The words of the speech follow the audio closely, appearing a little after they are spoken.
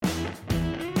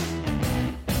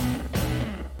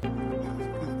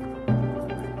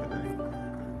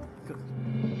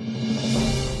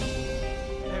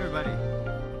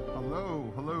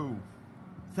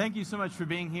Thank you so much for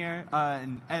being here.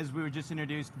 And as we were just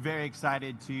introduced, very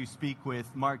excited to speak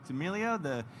with Mark D'Amelio,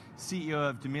 the CEO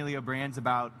of D'Amelio Brands,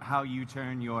 about how you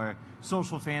turn your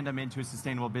social fandom into a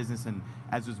sustainable business. And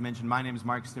as was mentioned, my name is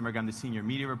Mark Stimberg. I'm the senior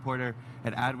media reporter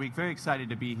at Adweek. Very excited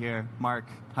to be here. Mark,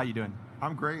 how you doing?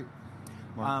 I'm great.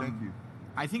 Mark, thank you.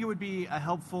 I think it would be a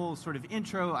helpful sort of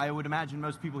intro. I would imagine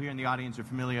most people here in the audience are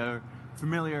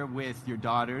familiar with your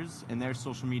daughters and their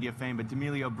social media fame, but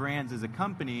D'Amelio Brands as a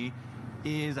company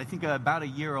is, I think, about a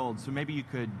year old. So maybe you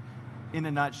could, in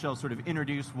a nutshell, sort of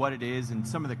introduce what it is and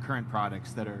some of the current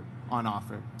products that are on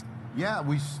offer. Yeah,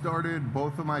 we started,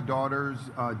 both of my daughters,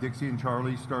 Dixie and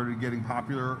Charlie, started getting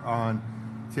popular on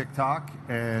TikTok,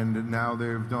 and now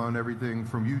they've done everything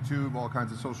from YouTube, all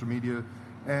kinds of social media.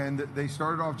 And they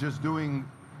started off just doing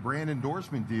brand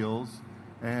endorsement deals.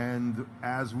 And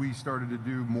as we started to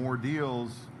do more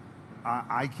deals,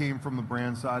 I came from the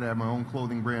brand side. I had my own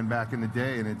clothing brand back in the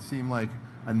day, and it seemed like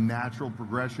a natural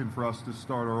progression for us to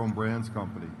start our own brands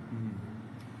company. Mm-hmm.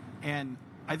 And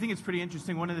I think it's pretty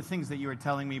interesting. One of the things that you were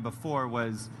telling me before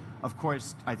was, of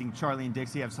course, I think Charlie and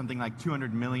Dixie have something like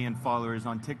 200 million followers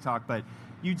on TikTok, but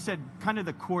you'd said kind of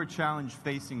the core challenge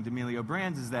facing D'Amelio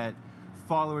Brands is that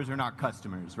followers are not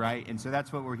customers, right? And so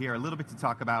that's what we're here a little bit to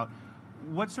talk about.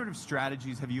 What sort of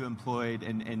strategies have you employed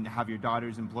and have your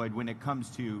daughters employed when it comes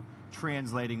to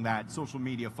translating that social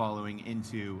media following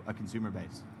into a consumer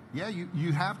base? Yeah,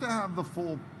 you have to have the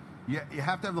full you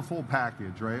have to have the full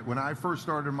package, right? When I first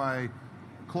started my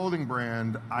clothing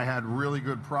brand, I had really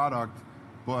good product,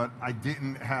 but I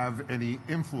didn't have any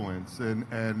influence,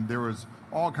 and there was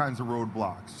all kinds of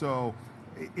roadblocks. So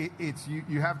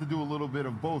you have to do a little bit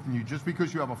of both, and just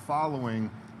because you have a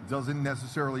following doesn't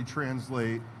necessarily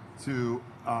translate to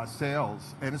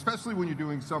sales, and especially when you're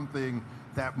doing something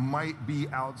that might be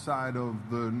outside of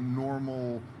the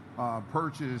normal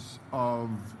purchase of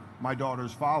my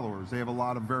daughter's followers. They have a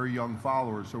lot of very young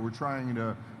followers, so we're trying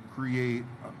to create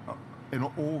an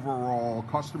overall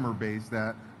customer base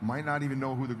that might not even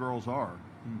know who the girls are.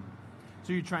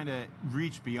 So you're trying to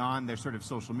reach beyond their sort of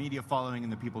social media following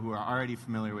and the people who are already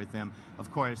familiar with them.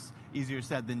 Of course, easier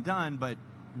said than done, but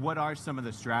what are some of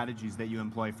the strategies that you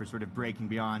employ for sort of breaking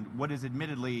beyond what is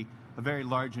admittedly a very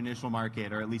large initial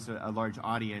market, or at least a large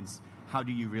audience? How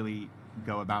do you really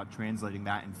go about translating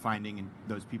that and finding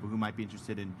those people who might be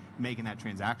interested in making that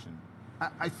transaction?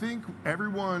 I think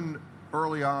everyone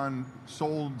early on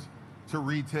sold to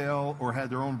retail or had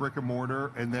their own brick and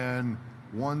mortar, and then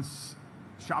once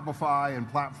Shopify and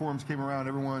platforms came around,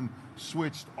 everyone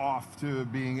switched off to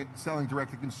selling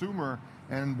direct to consumer.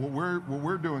 And what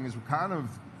we're doing is we're kind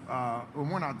of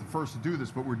we're not the first to do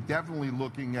this, but we're definitely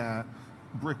looking at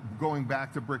going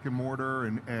back to brick and mortar,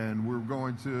 and we're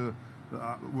going to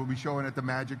we'll be showing at the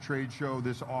Magic Trade Show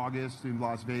this August in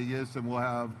Las Vegas, and we'll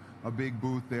have a big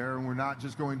booth there. And we're not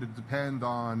just going to depend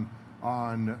on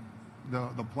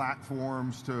the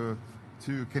platforms to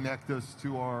connect us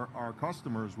to our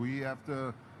customers. We have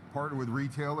to partner with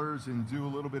retailers and do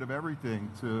a little bit of everything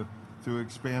to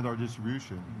expand our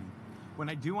distribution. When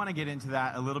I do want to get into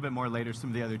that a little bit more later, some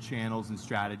of the other channels and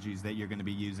strategies that you're going to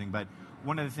be using, but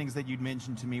one of the things that you'd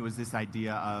mentioned to me was this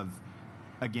idea of,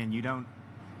 again, you don't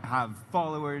have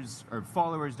followers, or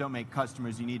followers don't make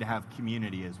customers, you need to have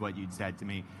community, is what you'd said to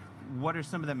me. What are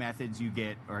some of the methods you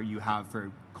get or you have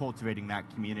for cultivating that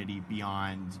community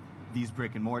beyond these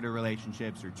brick and mortar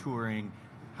relationships or touring?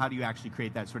 How do you actually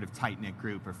create that sort of tight-knit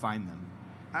group or find them?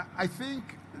 I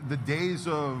think the days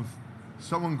of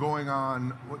someone going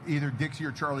on, either Dixie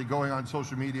or Charlie going on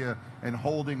social media and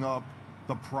holding up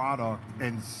the product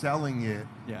and selling it,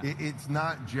 it's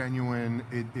not genuine.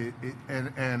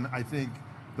 And I think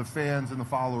the fans and the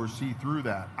followers see through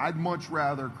that. I'd much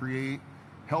rather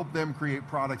help them create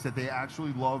products that they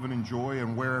actually love and enjoy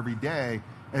and wear every day.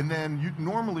 And then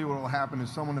normally what will happen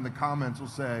is someone in the comments will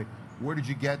say, where did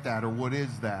you get that, or what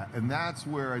is that? And that's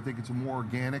where I think it's a more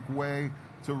organic way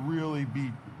to really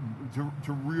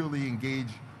really engage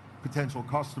potential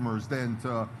customers than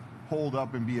to hold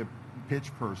up and be a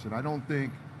pitch person. I don't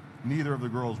think neither of the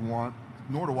girls want,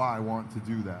 nor do I want to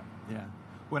do that. Yeah.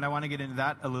 When I want to get into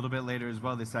that a little bit later as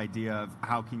well, this idea of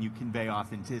how can you convey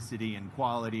authenticity and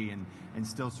quality and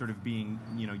still sort of being,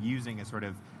 using a sort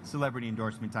of celebrity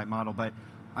endorsement type model. But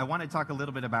I want to talk a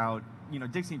little bit about,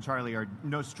 Dixie and Charlie are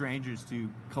no strangers to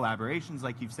collaborations.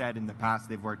 Like you've said in the past,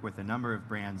 they've worked with a number of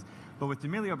brands. But with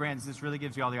D'Amelio Brands, this really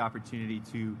gives you all the opportunity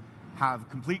to have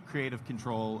complete creative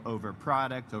control over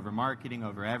product, over marketing,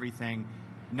 over everything.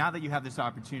 Now that you have this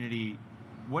opportunity,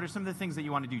 what are some of the things that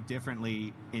you want to do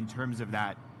differently in terms of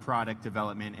that product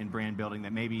development and brand building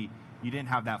that maybe you didn't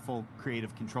have that full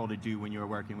creative control to do when you were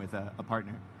working with a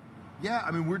partner? Yeah,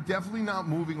 I mean, we're definitely not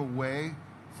moving away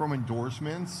from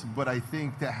endorsements, but I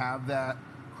think to have that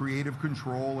creative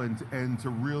control and to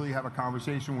really have a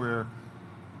conversation where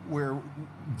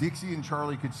Dixie and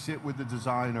Charlie could sit with the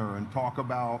designer and talk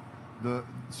about the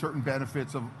certain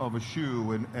benefits of a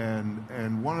shoe,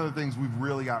 and one of the things we've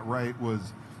really got right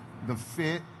was the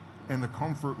fit and the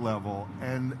comfort level,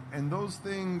 and those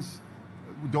things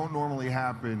don't normally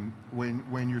happen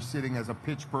when you're sitting as a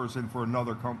pitch person for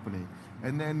another company,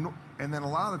 and then a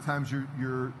lot of times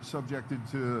you're subjected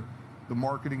to the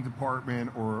marketing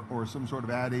department or some sort of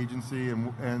ad agency,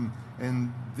 and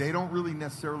they don't really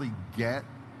necessarily get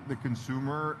the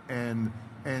consumer, and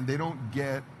they don't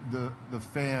get the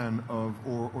fan of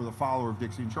or the follower of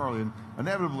Dixie and Charlie. And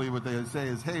inevitably what they say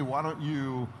is, hey, why don't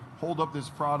you hold up this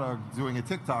product doing a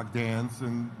TikTok dance?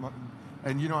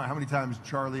 And you know how many times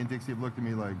Charlie and Dixie have looked at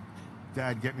me like,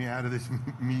 Dad, get me out of this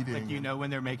meeting. Like, you know, when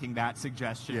they're making that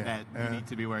suggestion that you need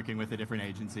to be working with a different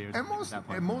agency or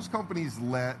something. And most companies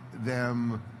let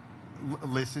them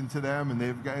listen to them,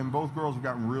 and both girls have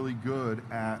gotten really good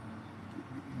at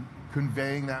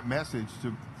conveying that message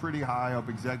to pretty high up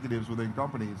executives within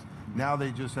companies. Now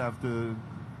they just have to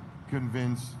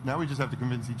convince. Now we just have to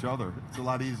convince each other. It's a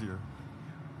lot easier.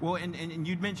 Well, and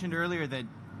you'd mentioned earlier that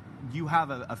you have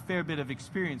a fair bit of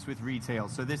experience with retail,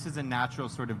 so this is a natural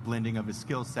sort of blending of a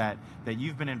skill set that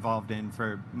you've been involved in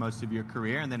for most of your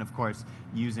career, and then of course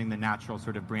using the natural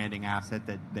sort of branding asset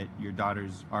that your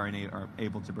daughters are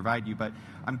able to provide you. But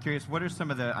I'm curious, what are some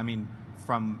of the, I mean,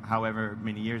 from however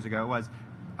many years ago it was,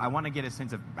 I want to get a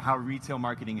sense of how retail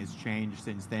marketing has changed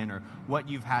since then, or what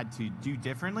you've had to do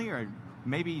differently, or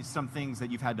maybe some things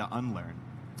that you've had to unlearn.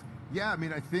 Yeah, I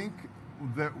mean, I think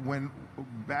that when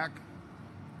back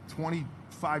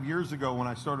 25 years ago when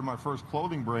I started my first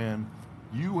clothing brand,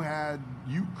 you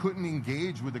couldn't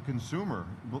engage with the consumer.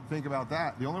 Think about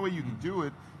that. The only way you could do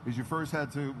it is you first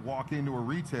had to walk into a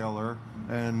retailer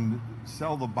and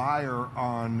sell the buyer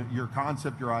on your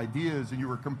concept, your ideas, and you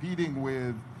were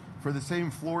competing for the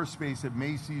same floor space at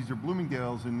Macy's or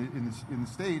Bloomingdale's in the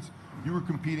States. You were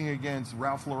competing against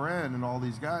Ralph Lauren and all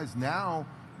these guys. Now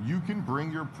you can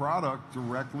bring your product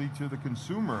directly to the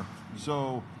consumer.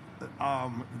 So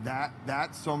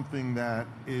that's something that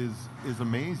is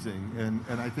amazing,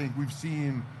 and I think we've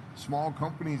seen small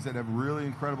companies that have really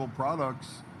incredible products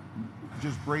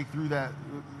just break through that.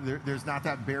 There's not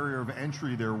that barrier of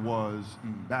entry there was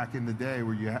back in the day,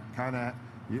 where you kind of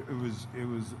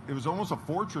it was almost a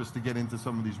fortress to get into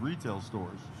some of these retail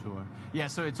stores. Sure. Yeah.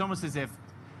 So it's almost as if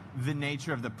the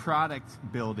nature of the product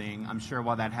building, I'm sure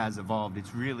while that has evolved,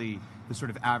 it's really the sort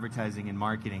of advertising and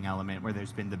marketing element where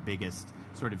there's been the biggest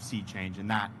sort of sea change. And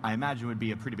that, I imagine, would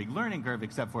be a pretty big learning curve,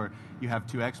 except for you have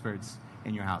two experts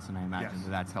in your house, and I imagine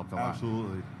that's helped a lot.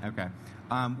 Absolutely. Okay.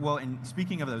 Well, and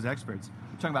speaking of those experts,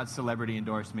 we're talking about celebrity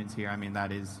endorsements here. I mean,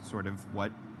 that is sort of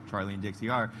what Charlie and Dixie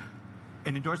are.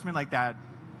 An endorsement like that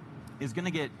is going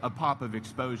to get a pop of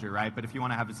exposure, right? But if you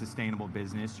want to have a sustainable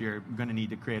business, you're going to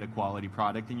need to create a quality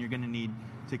product, and you're going to need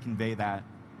to convey that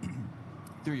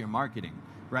through your marketing,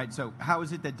 right? So how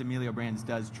is it that D'Amelio Brands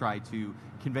does try to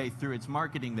convey through its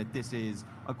marketing that this is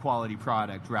a quality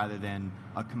product rather than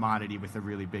a commodity with a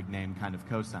really big name kind of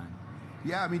cosign?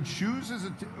 Yeah, I mean, shoes is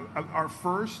our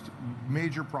first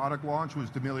major product launch was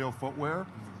D'Amelio footwear,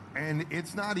 and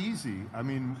it's not easy. I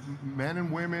mean, men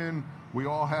and women, we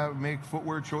all make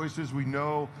footwear choices. We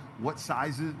know what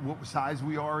size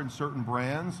we are in certain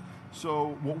brands.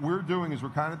 So what we're doing is we're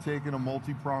kind of taking a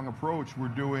multi-prong approach. We're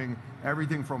doing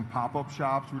everything from pop-up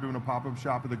shops. We're doing a pop-up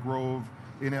shop at the Grove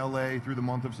in LA through the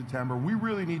month of September. We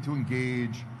really need to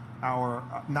engage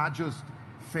our, not just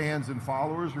fans and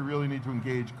followers, we really need to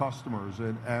engage customers.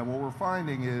 And what we're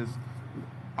finding is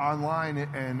online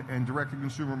and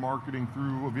direct-to-consumer marketing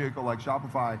through a vehicle like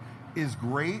Shopify is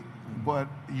great, but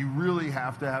you really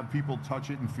have to have people touch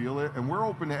it and feel it. And we're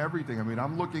open to everything. I mean,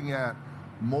 I'm looking at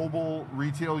mobile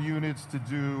retail units to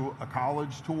do a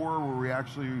college tour where we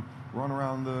actually run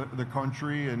around the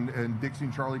country, and Dixie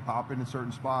and Charlie pop into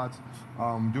certain spots.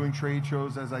 Doing trade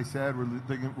shows, as I said, we're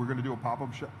thinking we're going to do a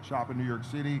pop-up shop in New York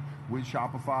City with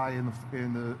Shopify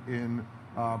in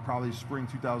probably spring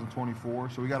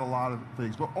 2024. So we got a lot of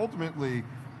things, but ultimately,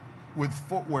 with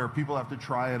footwear, people have to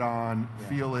try it on,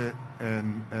 feel it,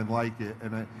 and like it,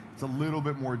 and it's a little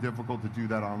bit more difficult to do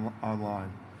that online.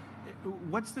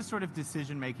 What's the sort of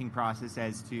decision-making process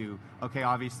as to, okay,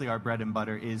 obviously our bread and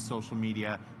butter is social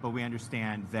media, but we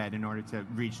understand that in order to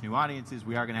reach new audiences,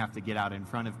 we are going to have to get out in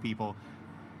front of people.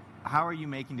 How are you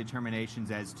making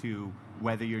determinations as to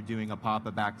whether you're doing a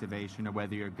pop-up activation or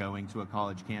whether you're going to a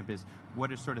college campus?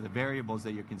 What are sort of the variables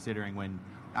that you're considering when,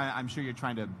 I'm sure you're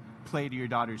trying to play to your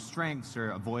daughter's strengths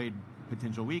or avoid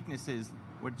potential weaknesses?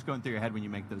 What's going through your head when you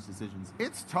make those decisions?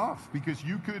 It's tough because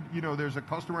you could, there's a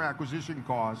customer acquisition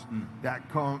cost that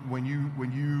when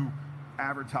you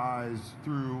advertise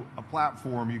through a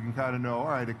platform, you can kind of know, all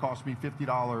right, it cost me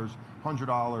 $50,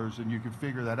 $100, and you can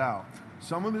figure that out.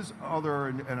 Some of this other,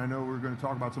 and I know we're going to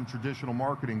talk about some traditional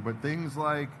marketing, but things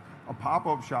like a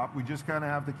pop-up shop, we just kind of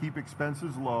have to keep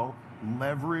expenses low,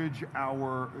 leverage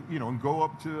our, and go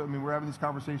up to, we're having these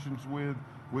conversations with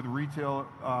retail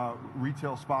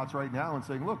spots right now and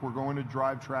saying, look, we're going to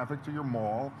drive traffic to your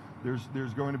mall.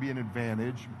 There's going to be an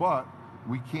advantage, but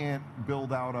we can't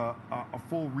build out a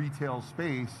full retail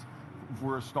space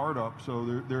for a startup.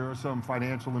 So there are some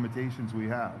financial limitations we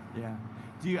have.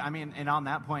 Yeah. And on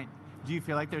that point, do you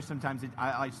feel like there's sometimes,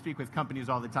 I speak with companies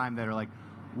all the time that are like,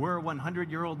 we're a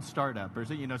 100-year-old startup, or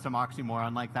some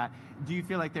oxymoron like that. Do you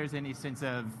feel like there's any sense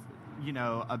of,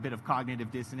 a bit of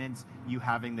cognitive dissonance, you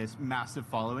having this massive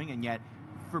following, and yet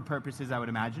for purposes, I would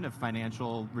imagine, of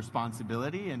financial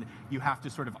responsibility, and you have to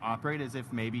sort of operate as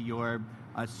if maybe you're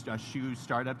a shoe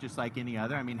startup just like any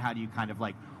other? How do you kind of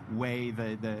like weigh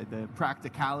the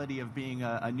practicality of being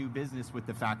a new business with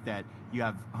the fact that you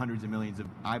have hundreds of millions of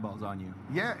eyeballs on you?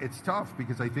 Yeah, it's tough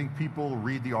because I think people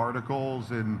read the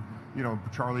articles and,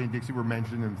 Charlie and Dixie were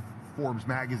mentioned in Forbes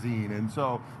magazine, and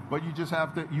so, but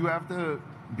you have to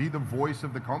be the voice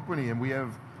of the company, and we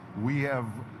have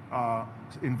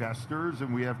investors,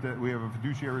 and we have a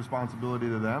fiduciary responsibility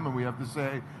to them, and we have to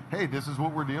say, hey, this is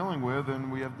what we're dealing with, and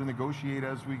we have to negotiate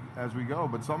as we go.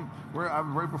 But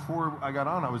right before I got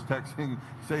on, I was texting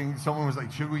saying, someone was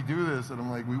like, should we do this? And I'm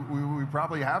like, we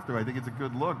probably have to. I think it's a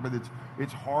good look, but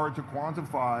it's hard to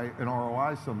quantify an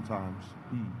ROI sometimes.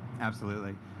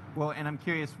 Absolutely. Well, and I'm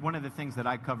curious, one of the things that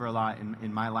I cover a lot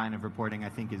in my line of reporting, I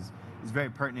think is very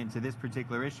pertinent to this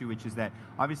particular issue, which is that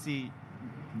obviously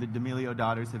the D'Amelio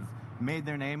daughters have made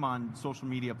their name on social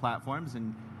media platforms,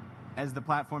 and as the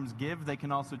platforms give, they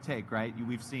can also take, right?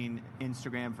 We've seen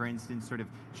Instagram, for instance, sort of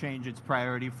change its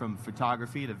priority from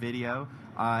photography to video,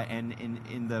 and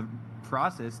in the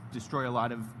process, destroy a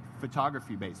lot of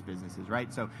photography-based businesses,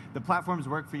 right? So the platforms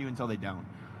work for you until they don't.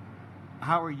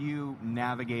 How are you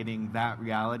navigating that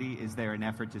reality? Is there an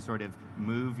effort to sort of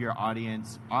move your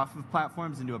audience off of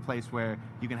platforms into a place where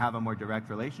you can have a more direct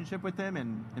relationship with them?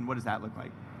 And what does that look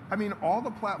like? All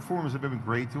the platforms have been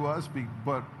great to us,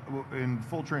 but in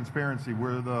full transparency,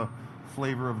 we're the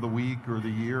flavor of the week or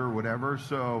the year or whatever.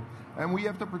 So, and we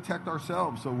have to protect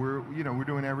ourselves. So we're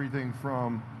doing everything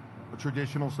from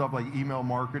traditional stuff like email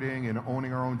marketing and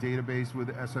owning our own database with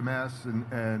SMS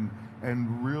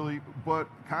and really, but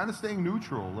kind of staying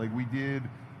neutral. Like we did,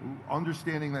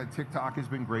 understanding that TikTok has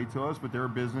been great to us, but they're a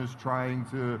business trying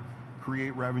to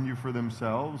create revenue for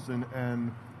themselves,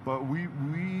 but we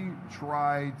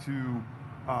try to,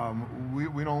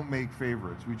 we don't make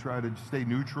favorites. We try to stay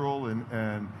neutral,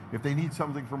 and if they need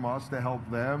something from us to help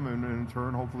them, and in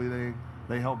turn, hopefully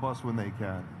they help us when they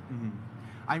can. Mm-hmm.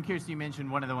 I'm curious, you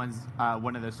mentioned one of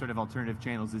the sort of alternative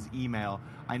channels is email.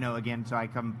 I know, again, so I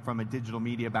come from a digital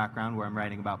media background where I'm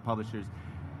writing about publishers.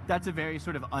 That's a very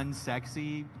sort of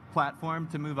unsexy platform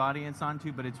to move audience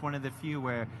onto, but it's one of the few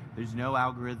where there's no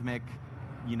algorithmic,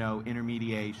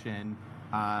 intermediation.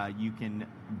 You can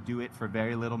do it for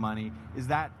very little money. Is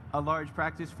that a large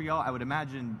practice for y'all? I would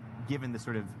imagine, given the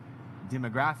sort of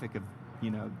demographic of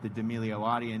the D'Amelio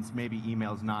audience, maybe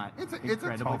email's not incredibly it's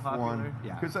a tough popular. one.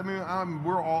 Yeah, because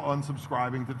we're all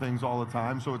unsubscribing to things all the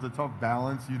time, so it's a tough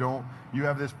balance. You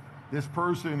have this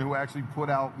person who actually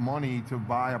put out money to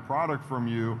buy a product from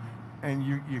you, and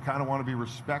you kind of want to be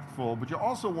respectful, but you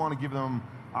also want to give them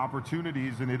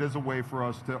opportunities, and it is a way for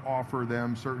us to offer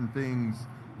them certain things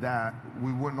that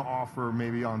we wouldn't offer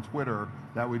maybe on Twitter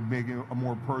that would make it a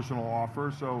more personal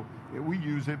offer. So we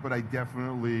use it, but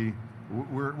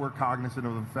we're cognizant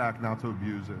of the fact not to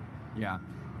abuse it. Yeah,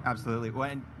 absolutely. Well,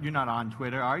 and you're not on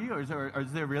Twitter, are you? Or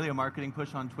is there really a marketing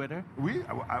push on Twitter? We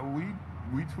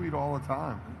tweet all the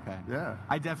time. Okay. Yeah.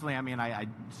 I definitely, I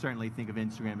certainly think of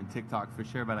Instagram and TikTok for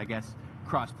sure, but I guess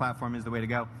cross-platform is the way to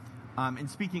go. And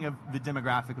speaking of the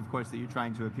demographic, of course, that you're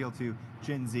trying to appeal to,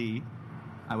 Gen Z,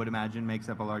 I would imagine, makes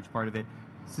up a large part of it.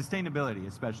 Sustainability,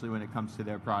 especially when it comes to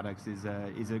their products, is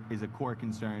a core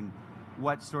concern.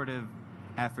 What sort of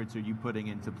efforts are you putting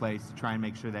into place to try and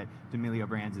make sure that D'Amelio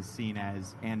Brands is seen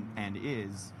as and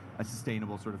is a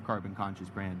sustainable sort of carbon conscious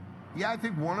brand? Yeah, I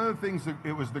think one of the things that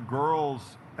the girls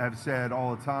have said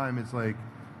all the time is like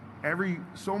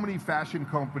so many fashion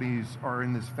companies are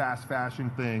in this fast fashion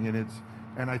thing,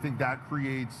 and I think that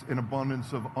creates an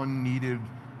abundance of unneeded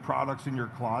products in your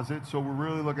closet. So we're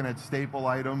really looking at staple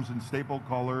items and staple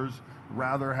colors.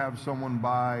 Rather have someone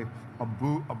buy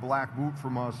a black boot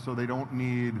from us so they don't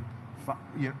need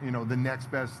the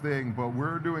next best thing. But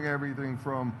we're doing everything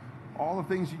from all the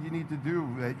things that you need to do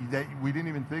that we didn't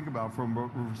even think about, from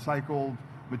recycled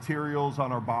materials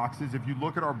on our boxes. If you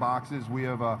look at our boxes, we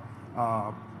have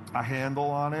a handle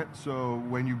on it, so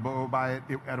when you buy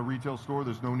it at a retail store,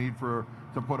 there's no need to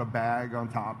put a bag on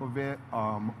top of it.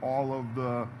 All of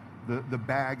the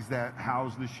bags that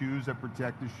house the shoes, that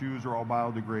protect the shoes, are all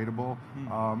biodegradable.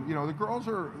 The girls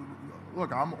are,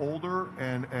 look, I'm older,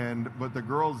 but the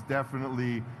girls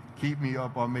definitely keep me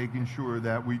up on making sure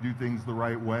that we do things the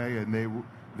right way, and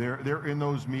they're in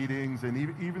those meetings, and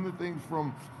even the things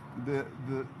from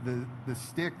the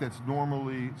stick that's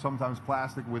normally sometimes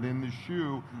plastic within the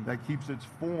shoe that keeps its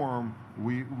form,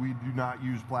 we do not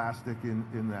use plastic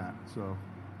in that. So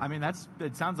I mean,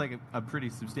 it sounds like a pretty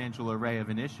substantial array of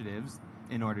initiatives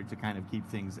in order to kind of keep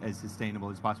things as sustainable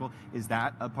as possible. Is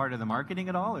that a part of the marketing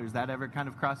at all, or is that ever kind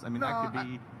of crossed? I mean, that could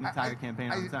be an entire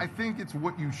campaign on its own. I think it's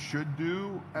what you should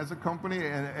do as a company,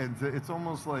 and it's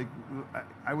almost like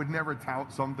I would never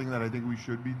tout something that I think we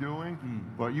should be doing.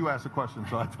 But you asked a question,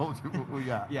 so I told you what we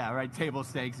got. Yeah, right. Table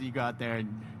stakes. You go out there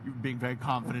and you're being very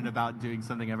confident about doing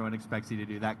something everyone expects you to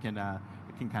do. That can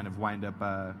kind of wind up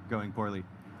going poorly.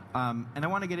 And I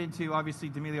want to get into, obviously,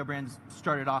 D'Amelio Brands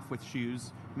started off with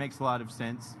shoes. Makes a lot of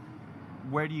sense.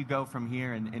 Where do you go from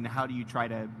here, and how do you try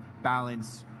to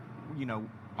balance,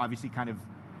 obviously kind of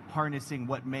harnessing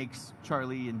what makes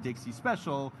Charlie and Dixie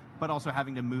special, but also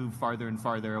having to move farther and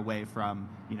farther away from,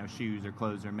 shoes or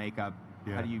clothes or makeup?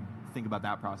 Yeah. How do you think about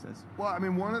that process? Well, I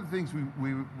mean, one of the things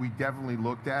we definitely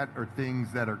looked at are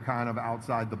things that are kind of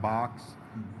outside the box.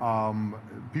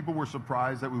 People were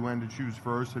surprised that we went to shoes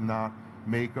first and not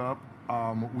makeup.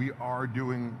 We are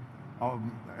doing,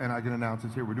 and I can announce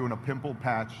this here, we're doing a pimple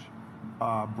patch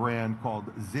brand called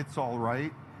Zits All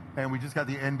Right, and we just got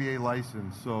the NBA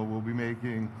license, so we'll be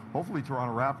making, hopefully,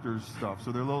 Toronto Raptors stuff.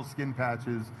 So they're little skin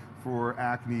patches for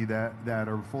acne that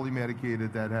are fully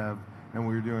medicated, and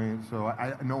we're doing, so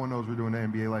no one knows we're doing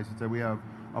an NBA license. And we have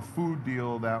a food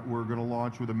deal that we're going to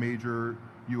launch with a major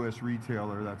U.S.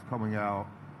 retailer that's coming out.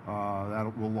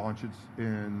 We'll launch it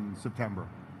in September.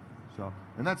 So,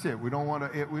 and that's it. We don't want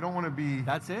to be.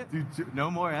 That's it. No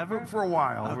more ever. For a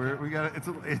while. Okay. We got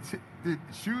the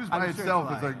shoes by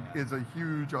itself is a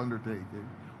huge undertaking.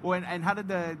 Well, and how did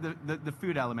the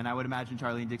food element? I would imagine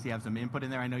Charlie and Dixie have some input in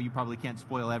there. I know you probably can't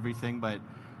spoil everything, but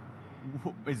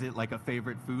is it like a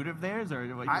favorite food of theirs, or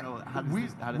how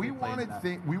does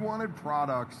we wanted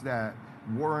products that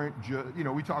weren't just,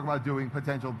 we talk about doing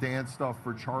potential dance stuff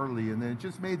for Charlie, and then it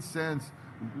just made sense.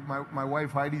 My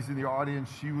wife Heidi's in the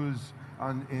audience. She was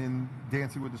in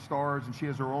Dancing with the Stars, and she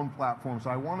has her own platform. So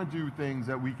I want to do things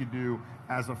that we could do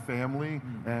as a family.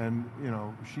 And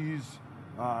she's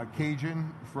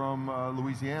Cajun from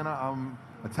Louisiana. I'm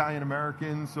Italian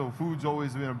American, so food's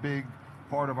always been a big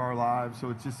part of our lives.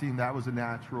 So it just seemed that was a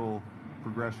natural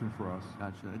progression for us.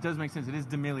 Gotcha. It does make sense. It is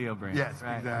D'Amelio Brands. Yes,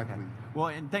 right? exactly. Okay. Well,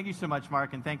 and thank you so much,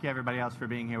 Mark, and thank you everybody else for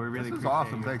being here. We really appreciate appreciate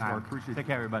awesome. your Thanks, time. Mark. Appreciate it. Take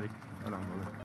care, everybody. Hold on, brother.